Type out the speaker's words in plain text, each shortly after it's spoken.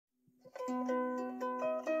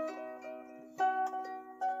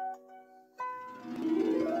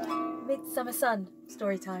Midsummer Sun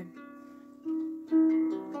Storytime.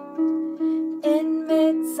 In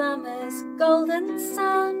midsummer's golden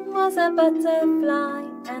sun was a butterfly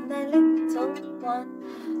and the little one.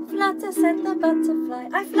 Flutter said the butterfly,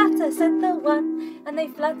 I flutter said the one, and they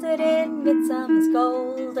fluttered in midsummer's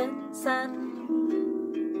golden sun.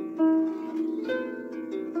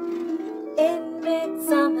 In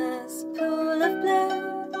midsummer's pool of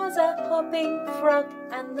blue was a hopping frog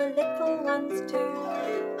and the little ones too.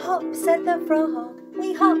 Hop said the frog,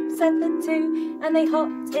 we hop said the two, and they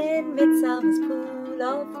hopped in midsummer's pool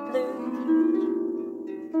of blue.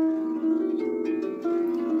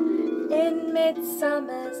 In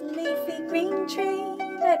midsummer's leafy green tree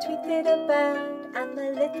there tweeted a bird and the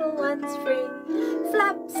little ones free.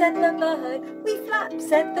 Flap said the bird, we flap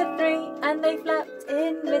said the three, and they flapped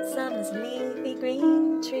in midsummer's leafy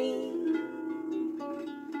green tree.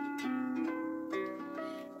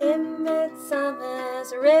 In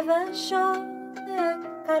midsummer's river shore there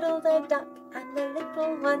paddled a duck and the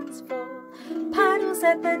little ones four. Paddle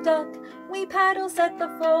said the duck, we paddle said the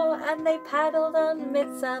four, and they paddled on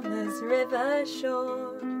midsummer's river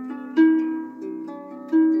shore.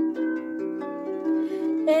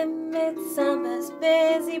 In midsummer's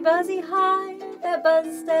busy buzzy hive there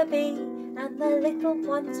buzzed a bee and the little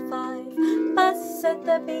ones five. Buzz said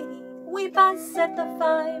the bee, we buzz said the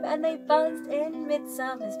five, and they buzzed in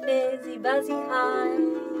midsummer's busy buzzy hive.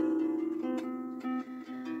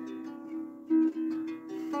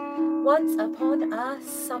 Once upon a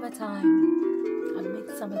summertime, a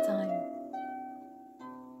midsummer time,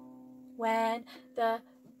 when the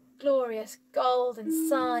glorious golden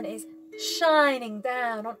sun is shining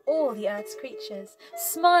down on all the earth's creatures,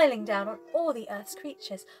 smiling down on all the earth's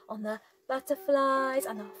creatures, on the butterflies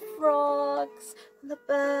and the frogs, and the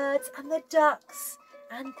birds and the ducks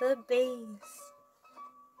and the bees.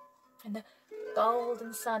 And the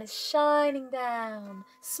golden sun is shining down,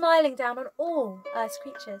 smiling down on all earth's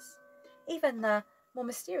creatures, even the more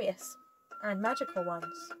mysterious and magical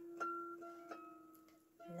ones,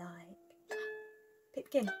 like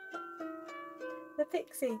Pipkin, the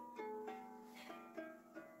pixie.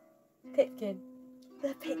 Pipkin,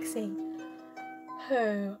 the pixie,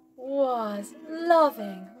 who was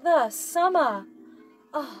loving the summer.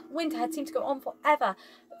 Oh, winter had seemed to go on forever.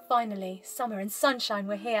 But finally, summer and sunshine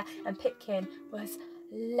were here, and Pipkin was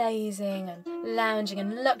lazing and lounging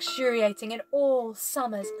and luxuriating in all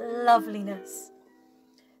summer's loveliness.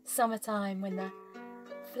 Summertime, when the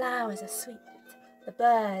flowers are sweet, the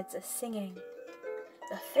birds are singing,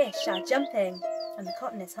 the fish are jumping, and the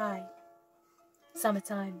cotton is high.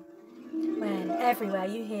 Summertime, when everywhere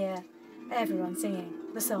you hear everyone singing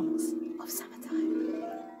the songs of summertime.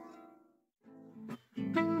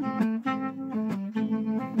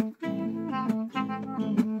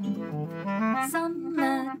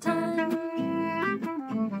 Summertime,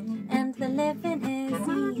 and the living is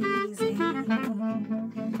easy.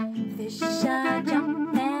 Fish are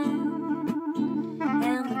jumping,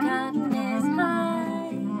 and the cotton is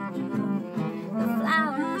high. The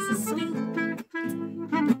flowers are sweet,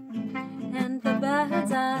 and the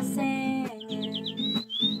birds are singing.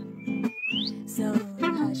 So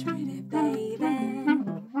hush, pretty baby,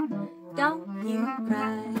 don't you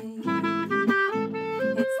cry.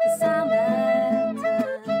 It's the summertime.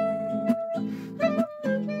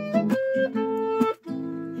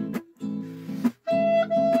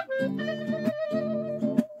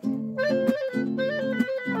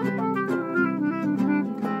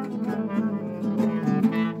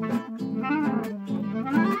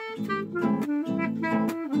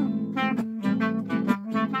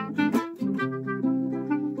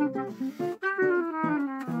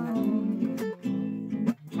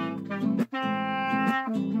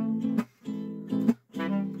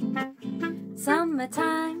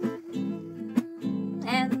 Summertime,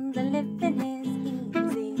 and the living is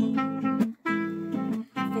easy.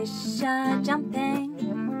 Fish are jumping,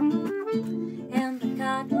 and the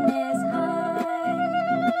cotton is high.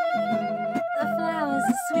 The flowers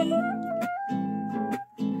are sweet,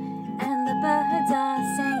 and the birds are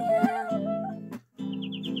singing.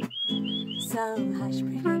 So hush,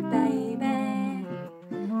 pretty baby,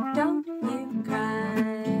 don't you cry.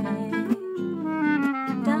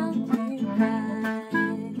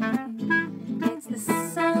 It's the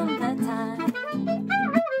summertime.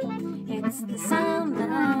 It's the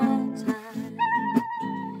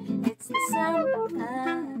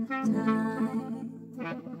summertime.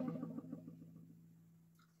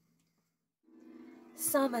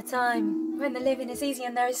 Summertime, when the living is easy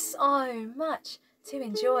and there is so much to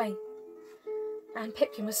enjoy. And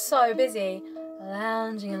Pipkin was so busy,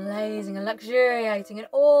 lounging and lazing and luxuriating in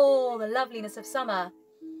all the loveliness of summer,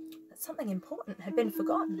 that something important had been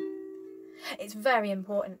forgotten. It's very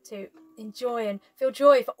important to enjoy and feel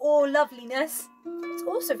joy for all loveliness. It's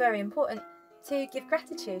also very important to give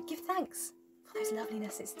gratitude, give thanks for those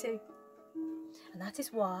lovelinesses too. And that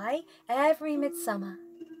is why every midsummer,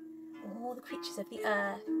 all the creatures of the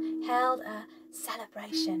earth held a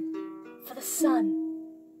celebration for the sun.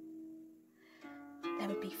 There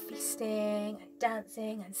would be feasting and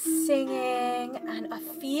dancing and singing and a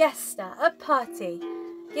fiesta, a party,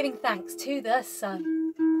 giving thanks to the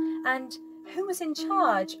sun. And who was in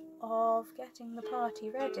charge of getting the party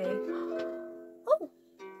ready? Oh,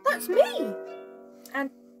 that's me! And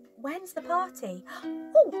when's the party?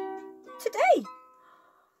 Oh, today!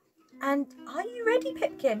 And are you ready,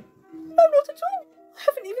 Pipkin? No, not at all. I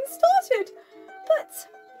haven't even started. But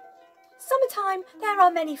summertime, there are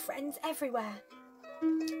many friends everywhere.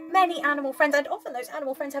 Many animal friends, and often those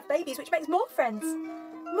animal friends have babies, which makes more friends.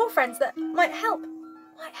 More friends that might help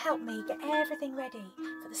me get everything ready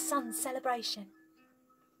for the sun's celebration.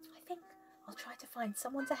 I think I'll try to find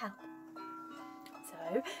someone to help.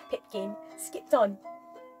 So Pipkin skipped on,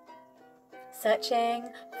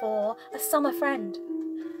 searching for a summer friend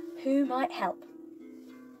who might help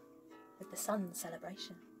with the sun's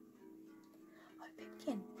celebration. Oh,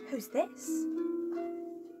 Pipkin, who's this?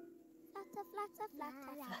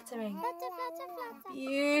 Fluttering,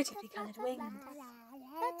 beautifully coloured wings.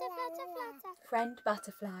 Friend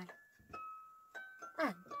butterfly.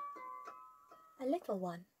 And a little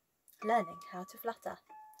one learning how to flutter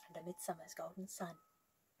under midsummer's golden sun.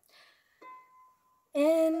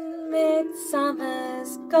 In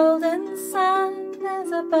midsummer's golden sun,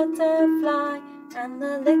 there's a butterfly and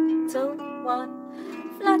the little one.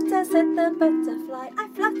 Flutter, said the butterfly, I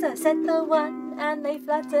flutter, said the one, and they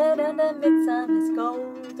fluttered under midsummer's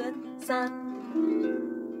golden sun.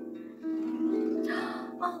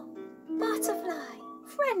 Oh, butterfly,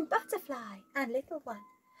 friend butterfly and little one,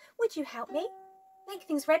 would you help me make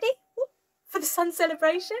things ready for the sun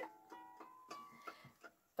celebration?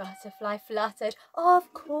 Butterfly fluttered,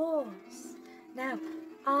 of course. Now,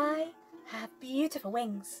 I have beautiful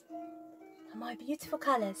wings, and my beautiful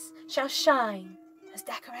colours shall shine as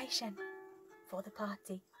decoration for the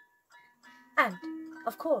party. And,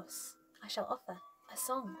 of course, I shall offer a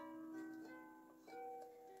song.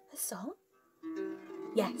 A song?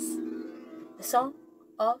 Yes, the song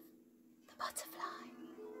of the butterfly.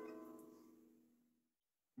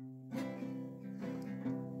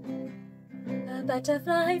 A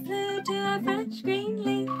butterfly flew to a fresh green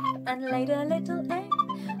leaf and laid a little egg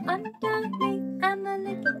underneath, and the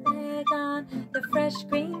little egg on the fresh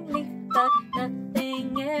green leaf. But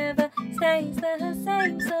nothing ever stays the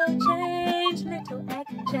same, so change, little egg,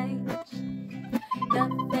 change.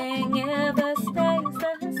 Nothing ever stays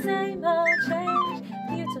the same, oh change,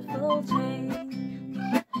 beautiful change.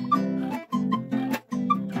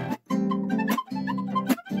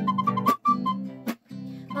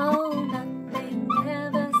 Oh, nothing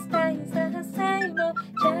ever stays the same, oh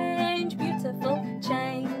change, beautiful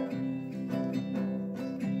change.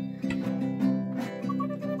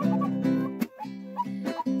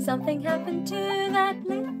 Something happened to that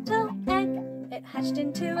little egg. It hatched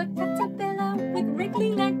into a caterpillar with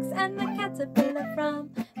wriggly legs, and the caterpillar from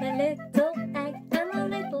the little egg, and the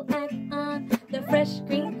little egg on the fresh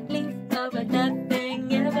green leaf. Oh, but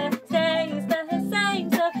nothing ever stays the same,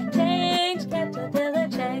 so change, caterpillar,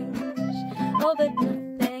 change. Oh, but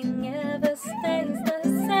nothing ever stays the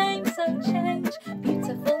same, so change,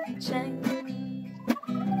 beautiful change.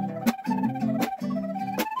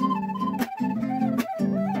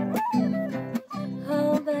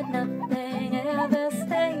 Nothing ever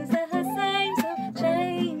stays the same, so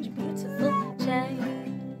change, beautiful change.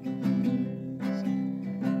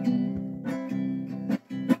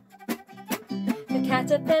 The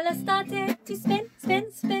caterpillar started to spin,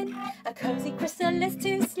 spin, spin, a cozy chrysalis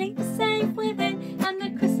to sleep safe within, and the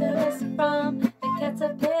chrysalis from the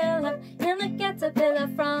caterpillar, and the caterpillar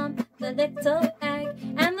from the little egg,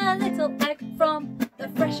 and the little egg from the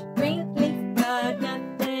fresh green leaf. But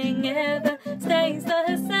nothing ever stays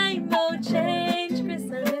the same, oh change,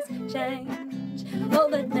 chrysalis, change. Oh,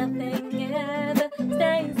 but nothing ever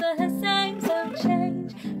stays the same, so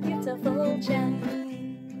change, beautiful change.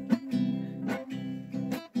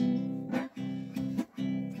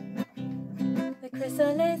 The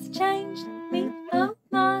chrysalis changed me, oh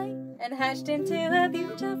my, and hatched into a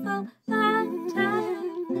beautiful butterfly.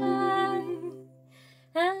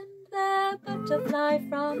 And the butterfly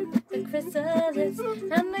from the chrysalis,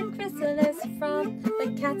 and the chrysalis from the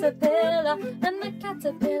caterpillar, and the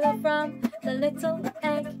caterpillar from the little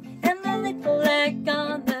egg, and the little egg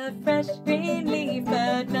on the fresh green leaf.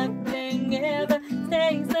 But nothing ever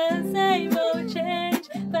stays the same.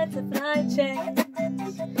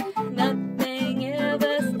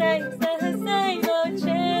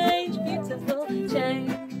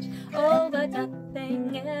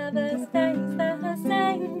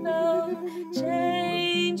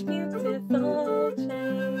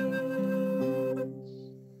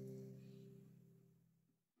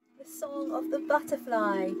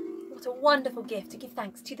 butterfly. What a wonderful gift to give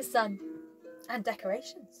thanks to the sun. And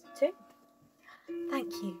decorations too.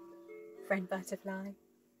 Thank you, friend butterfly.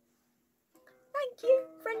 Thank you,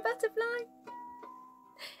 friend butterfly.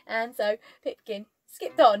 And so Pipkin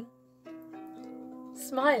skipped on,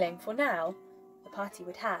 smiling, for now the party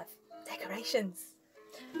would have decorations.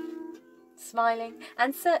 Smiling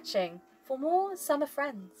and searching for more summer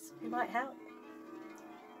friends who might help.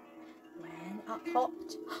 When up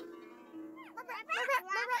hopped...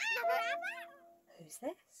 Who's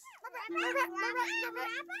this?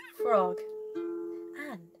 Frog.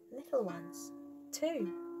 And little ones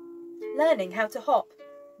too, learning how to hop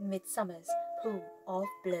Midsummer's pool of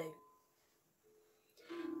blue.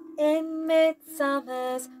 In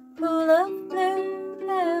Midsummer's pool of blue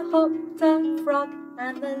there hopped a frog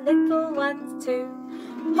and the little ones too.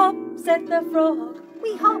 Hop, said the frog,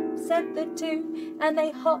 we hop, said the two, and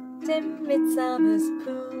they hopped in Midsummer's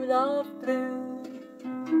pool of blue.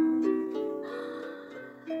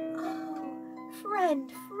 Oh,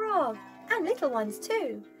 friend frog, and little ones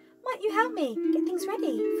too, might you help me get things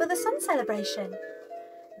ready for the sun celebration?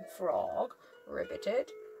 Frog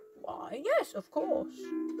ribbited. Why, yes, of course.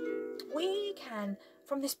 We can,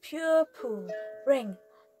 from this pure pool, bring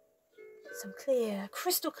some clear,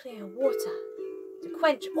 crystal clear water to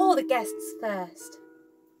quench all the guests' thirst.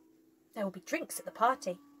 There will be drinks at the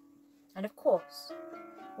party, and of course,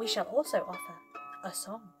 we shall also offer a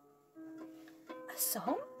song. A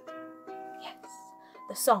song? Yes,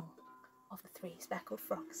 the song of the 3 speckled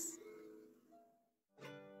frogs.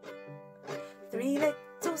 3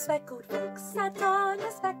 little speckled frogs sat on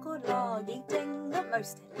a speckled log, eating the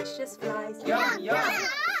most delicious flies. Yum, yum!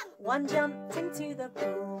 One jumped into the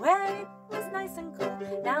pool where it was nice and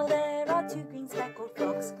cool. Now there are 2 green speckled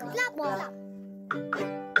frogs. Glub, glub.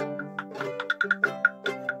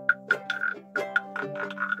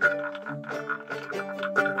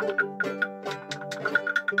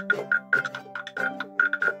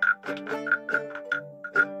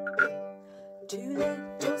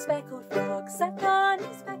 Speckled frogs sat on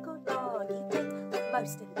a speckled log, eating the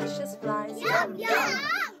most delicious flies. Yum, yum!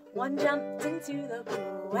 One jumped into the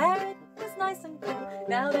pool where it was nice and cool.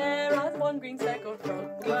 Now there are 1 green speckled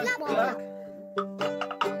frog. Glug, glug!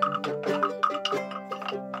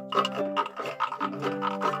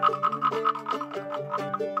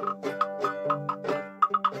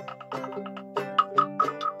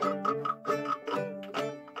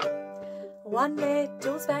 One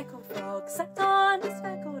little speckled frog sat on a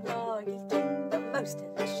speckled log, eating the most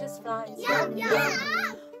delicious flies. Yum,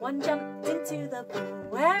 yum! One jumped into the pool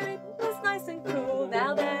where it was nice and cool.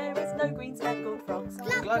 Now there is no green speckled frogs.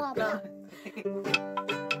 Glug, glug, glug!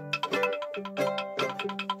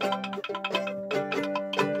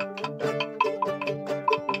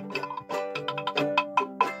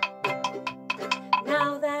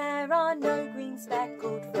 Now there are no green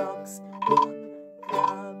speckled frogs.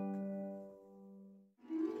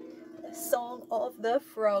 The song of the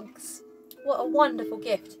frogs. What a wonderful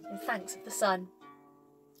gift in thanks of the sun.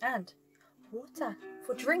 And water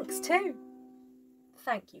for drinks too.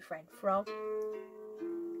 Thank you, friend frog.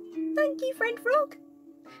 Thank you, friend frog.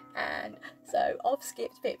 And so off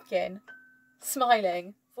skipped Pipkin,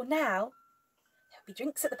 smiling, for now there'll be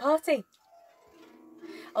drinks at the party.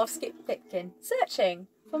 Off skipped Pipkin, searching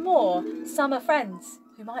for more summer friends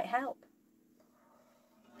who might help.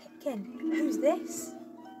 Pipkin, who's this?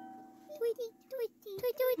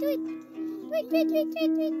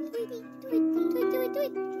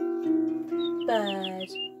 Bird.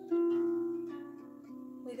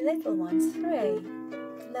 With little ones 3,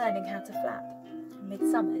 learning how to flap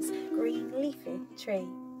Midsummer's green leafy tree.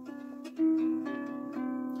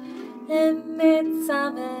 In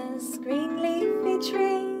Midsummer's green leafy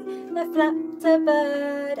tree, there flapped a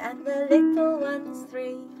bird and the little ones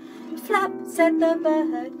 3. Flap, said the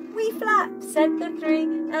bird, we flap, said the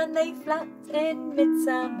 3, and they flapped in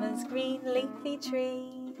Midsummer's green leafy tree.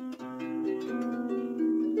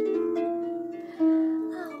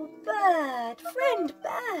 Oh, bird, friend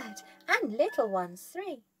bird, and little ones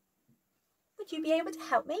 3. Would you be able to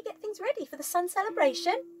help me get things ready for the sun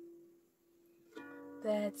celebration?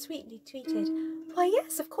 Bird sweetly tweeted, why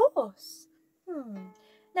yes, of course.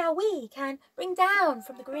 Now we can bring down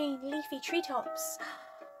from the green leafy treetops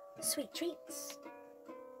sweet treats,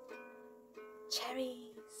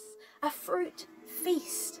 cherries, a fruit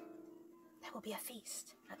feast. There will be a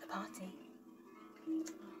feast at the party.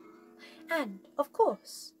 And, of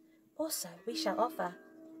course, also we shall offer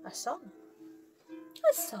a song.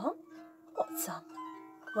 A song? What song?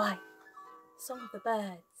 Why, Song of the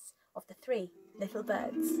Birds, of the 3 little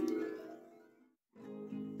birds.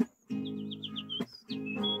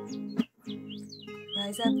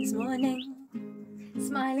 rise up this morning,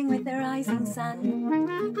 smiling with the rising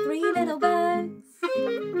sun. 3 little birds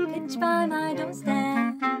pitch by my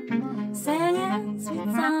doorstep, singing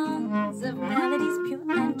sweet songs of melodies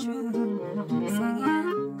pure and true.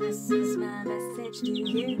 Singing, this is my message to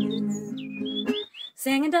you.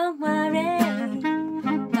 Singing, don't worry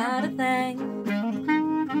about a thing,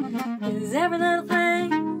 'cause every little thing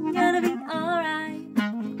gonna be alright.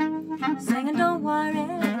 Singing, don't worry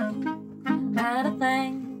about a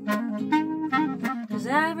thing, 'cause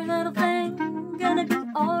every little thing gonna be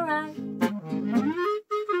alright.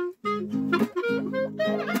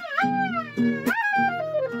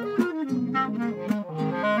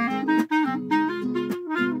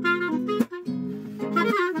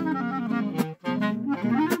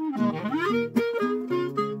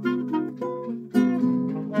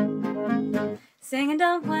 Singing,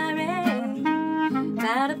 don't worry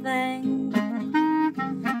about a thing,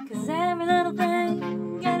 'cause every little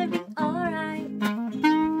thing gonna be alright.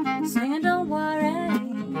 Singing, don't worry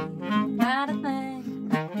about a thing,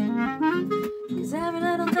 'cause every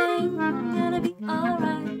little thing gonna be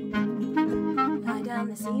alright. Lie down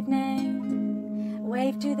this evening,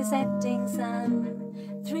 wave to the setting sun.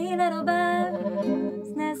 3 little birds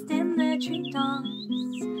nest in the treetops,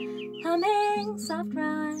 humming soft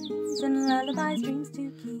rhymes and lullabies, dreams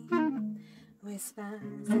to keep.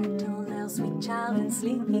 Whispers that don't know, sweet child, and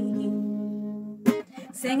sleep.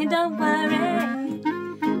 Singing, don't worry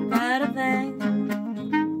about a thing,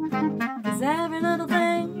 'cause every little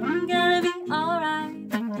thing gonna be alright.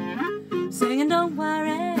 Singing, don't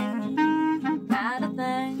worry about a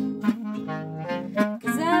thing,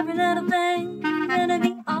 'cause every little thing gonna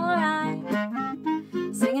be alright.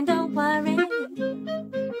 Singing, don't worry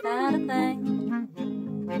about a thing,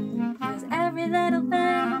 'cause every little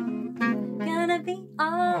thing gonna be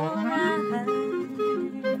alright.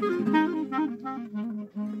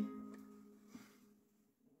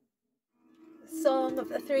 The song of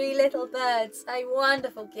the 3 little birds, a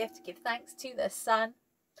wonderful gift to give thanks to the sun,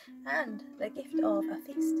 and the gift of a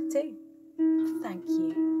feast too. Thank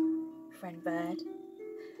you, friend bird.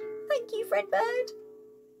 Thank you, friend bird.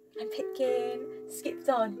 And Pipkin skipped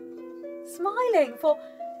on, smiling, for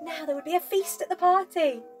now there would be a feast at the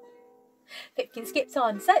party. Pipkin skipped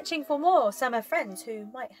on, searching for more summer friends who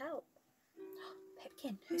might help.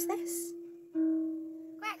 Pipkin, who's this?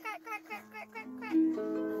 Quack, quack, quack, quack, quack, quack, quack.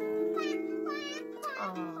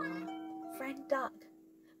 Ah, friend duck,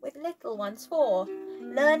 with little ones 4,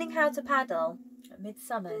 learning how to paddle at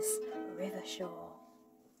Midsummer's river shore.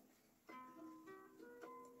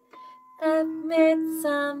 At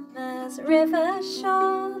Midsummer's river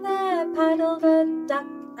shore, there paddled a duck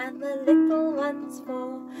and the little ones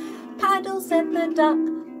 4. Paddle, said the duck,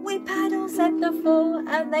 we paddle, said the 4,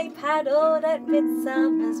 and they paddled at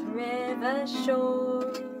Midsummer's river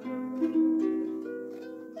shore.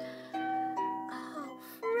 Oh,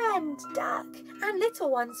 friend duck and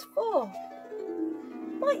little ones 4,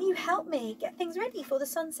 might you help me get things ready for the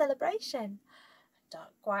sun celebration?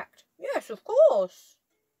 Duck quacked, yes, of course.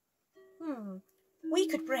 We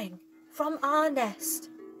could bring from our nest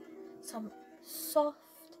some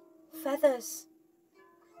soft feathers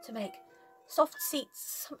to make soft seats,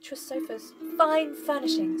 sumptuous sofas, fine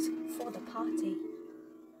furnishings for the party.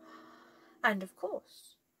 And of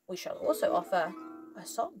course, we shall also offer a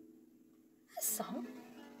song. A song?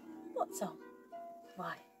 What song?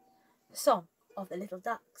 Why, the song of the little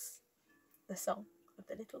ducks. The song of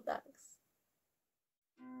the little ducks.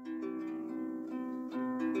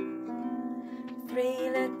 3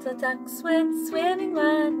 little ducks went swimming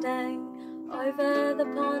one day over the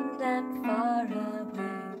pond and far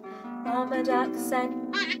away. Mama duck said,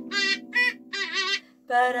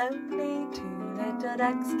 but only 2 little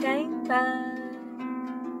ducks came back.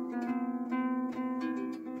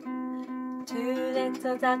 2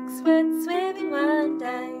 little ducks went swimming one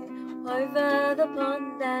day over the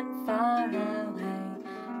pond and far away.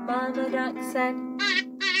 Mama duck said,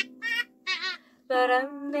 but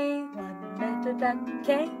only 1 little duck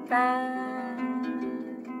came back.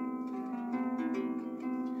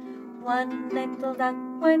 1 little duck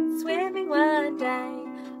went swimming one day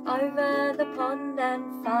over the pond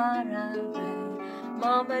and far away.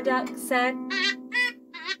 Mama duck said,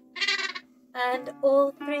 and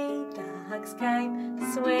all 3 ducks came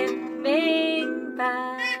swimming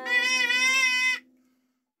back.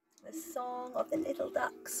 The song of the little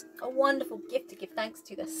ducks, a wonderful gift to give thanks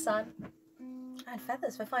to the sun. And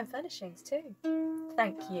feathers for fine furnishings too.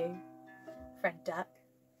 Thank you, friend duck.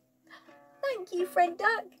 Thank you, friend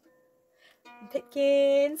duck. And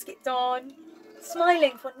Pipkin skipped on,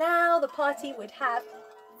 smiling, for now the party would have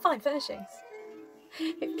fine furnishings.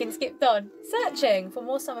 Pipkin skipped on, searching for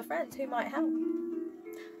more summer friends who might help.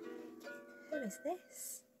 Who is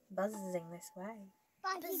this? Buzzing this way.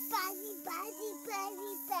 Buzzy, buzzy, buzzy,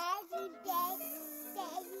 buzzy,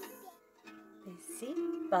 buzzy, Busy,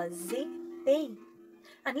 buzzy bee.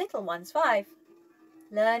 And little one's 5.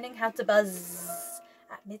 Learning how to buzz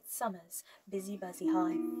at Midsummer's busy buzzy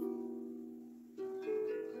hive.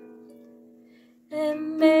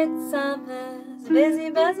 In Midsummer's busy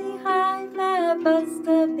buzzy hive, there buzzed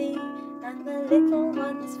a bee, and the little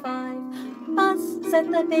one's 5. Buzz,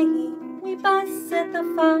 said the bee, we buzz, said the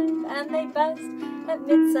 5, and they buzzed at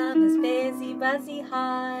Midsummer's busy buzzy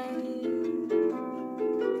hive.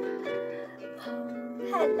 Oh,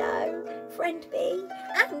 hello, friend bee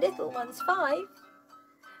and little one's 5.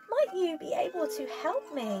 Might you be able to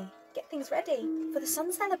help me get things ready for the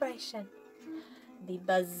sun celebration? Be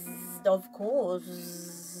buzzed, of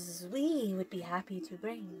course. We would be happy to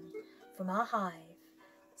bring from our hive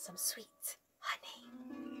some sweet honey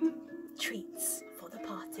treats for the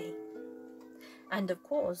party. And of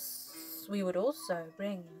course, we would also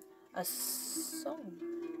bring a song.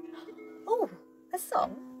 Oh, a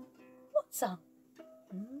song? What song?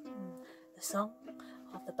 The song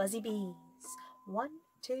of the buzzy bees. 1,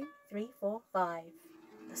 2, 3, 4, 5.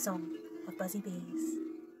 The song of buzzy bees.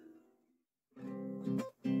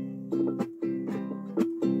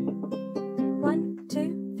 1,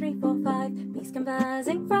 2, 3, 4, 5. Bees come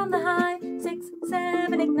buzzing from the hive. 6,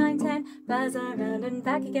 7, 8, 9, 10. Buzz around and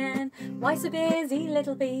back again. Why so busy,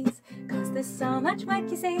 little bees? 'Cause there's so much work,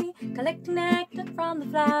 you see. Collecting nectar from the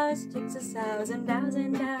flowers. Chicks and sows and dows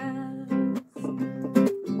and dows.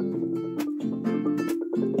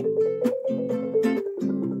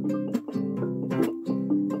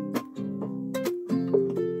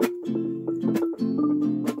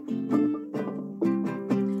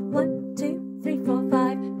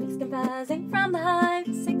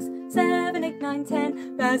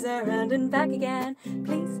 Buzz around and back again.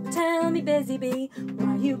 Please tell me, busy bee,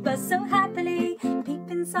 why you buzz so happily? Peep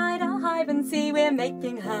inside our hive and see we're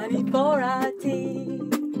making honey for our tea.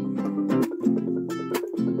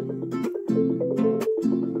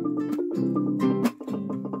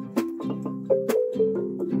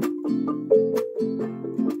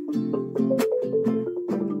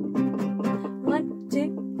 One,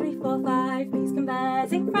 2, 3, 4, 5. Bees come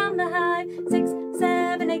buzzing from the hive. 6,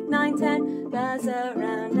 7, 8, 9, 10. Buzz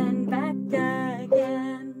around and back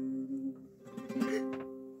again.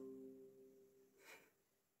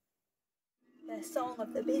 The song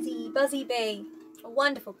of the busy buzzy bee. A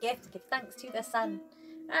wonderful gift to give thanks to the sun.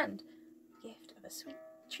 And a gift of a sweet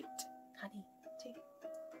treat. Honey too.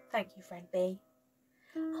 Thank you, friend bee.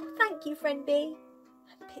 Oh, thank you, friend bee.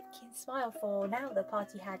 And Pipkin smiled, for now the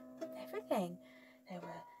party had everything. There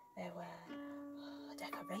were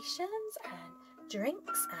decorations and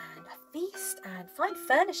drinks and a feast and fine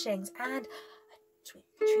furnishings and a sweet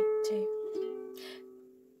treat too.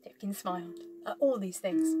 Pipkin smiled at all these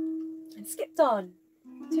things and skipped on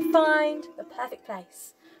to find the perfect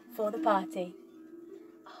place for the party.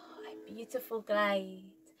 Oh, a beautiful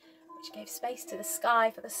glade which gave space to the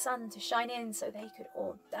sky for the sun to shine in so they could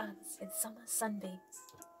all dance in summer sunbeams.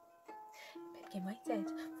 Pipkin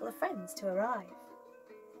waited for the friends to arrive.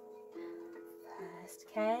 First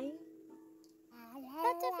came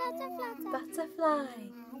Butterfly,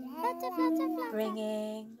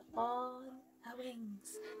 bringing on her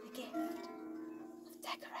wings the gift of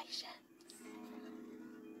decorations.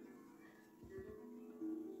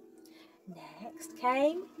 Next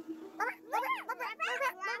came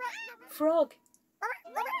Frog,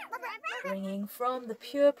 bringing from the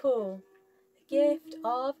pure pool the gift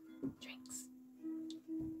of drinks.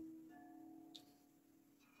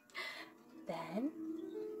 Then,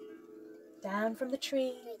 down from the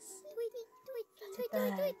trees, a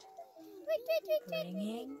bird,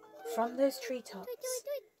 bringing from those treetops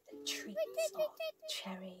the treats of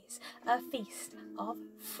cherries, a feast of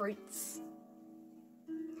fruits.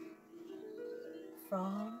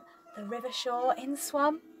 From the river shore in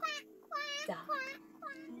Swamp, duck,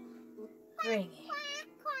 bringing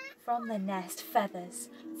from the nest feathers,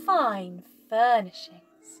 fine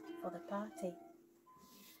furnishings for the party.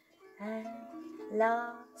 And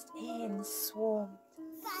last in Swarm,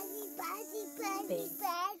 bee,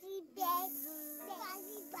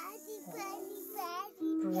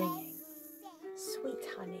 bringing sweet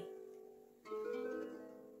honey.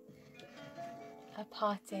 A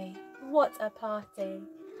party, what a party,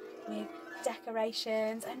 with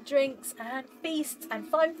decorations and drinks and feasts and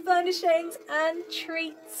fine furnishings and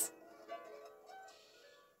treats.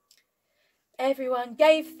 Everyone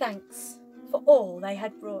gave thanks for all they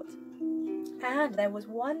had brought, And there was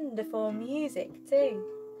wonderful music too,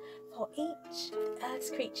 for each of the Earth's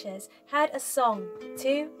creatures had a song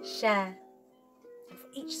to share. And for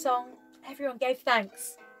each song, everyone gave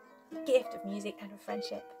thanks, a gift of music and of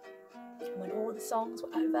friendship. And when all the songs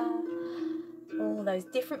were over, all those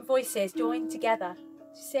different voices joined together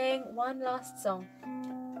to sing one last song.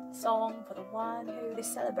 A song for the one who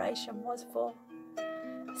this celebration was for.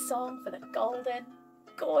 A song for the golden,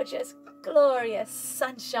 gorgeous, glorious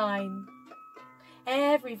sunshine.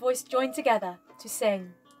 Every voice joined together to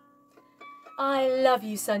sing. I love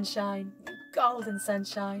you, sunshine, you golden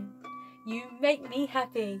sunshine. You make me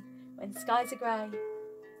happy when skies are grey.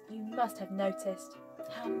 You must have noticed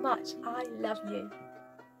how much I love you.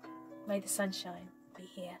 May the sunshine be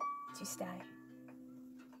here to stay.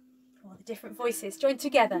 All the different voices joined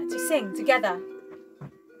together to sing together.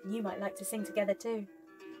 And you might like to sing together too.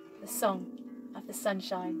 The song of the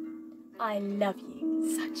sunshine. I love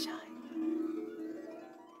you, sunshine.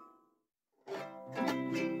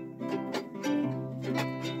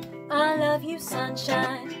 I love you,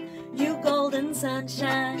 sunshine, you golden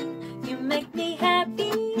sunshine. You make me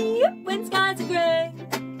happy when skies are grey.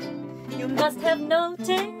 You must have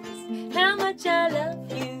noticed how much I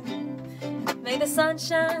love you. May the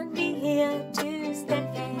sunshine be here to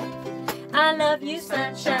stay. I love you,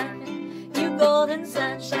 sunshine, you golden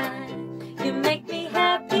sunshine. You make me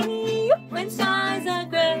happy when skies are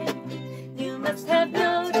grey. You must have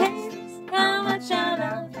noticed how much I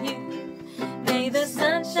love you. May the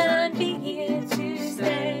sunshine be here to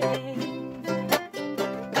stay.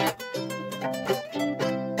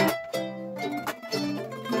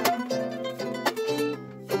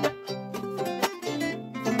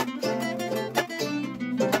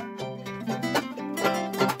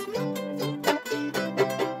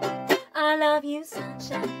 I love you,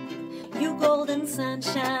 sunshine, you golden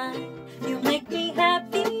sunshine. You make me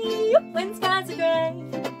happy when skies are grey.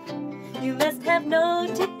 You must have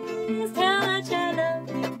noticed how much I love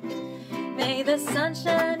you. May the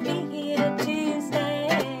sunshine be here to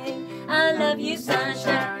stay. I love you,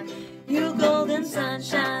 sunshine, you golden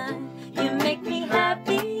sunshine. You make me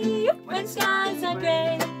happy when skies are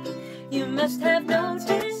grey. You must have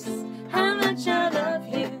noticed how much I love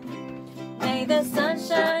you. May the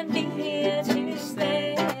sunshine be here to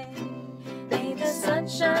stay. May the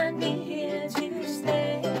sunshine be here to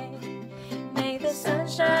stay. May the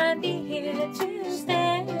sunshine be here to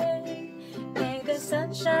stay. May the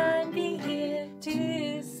sunshine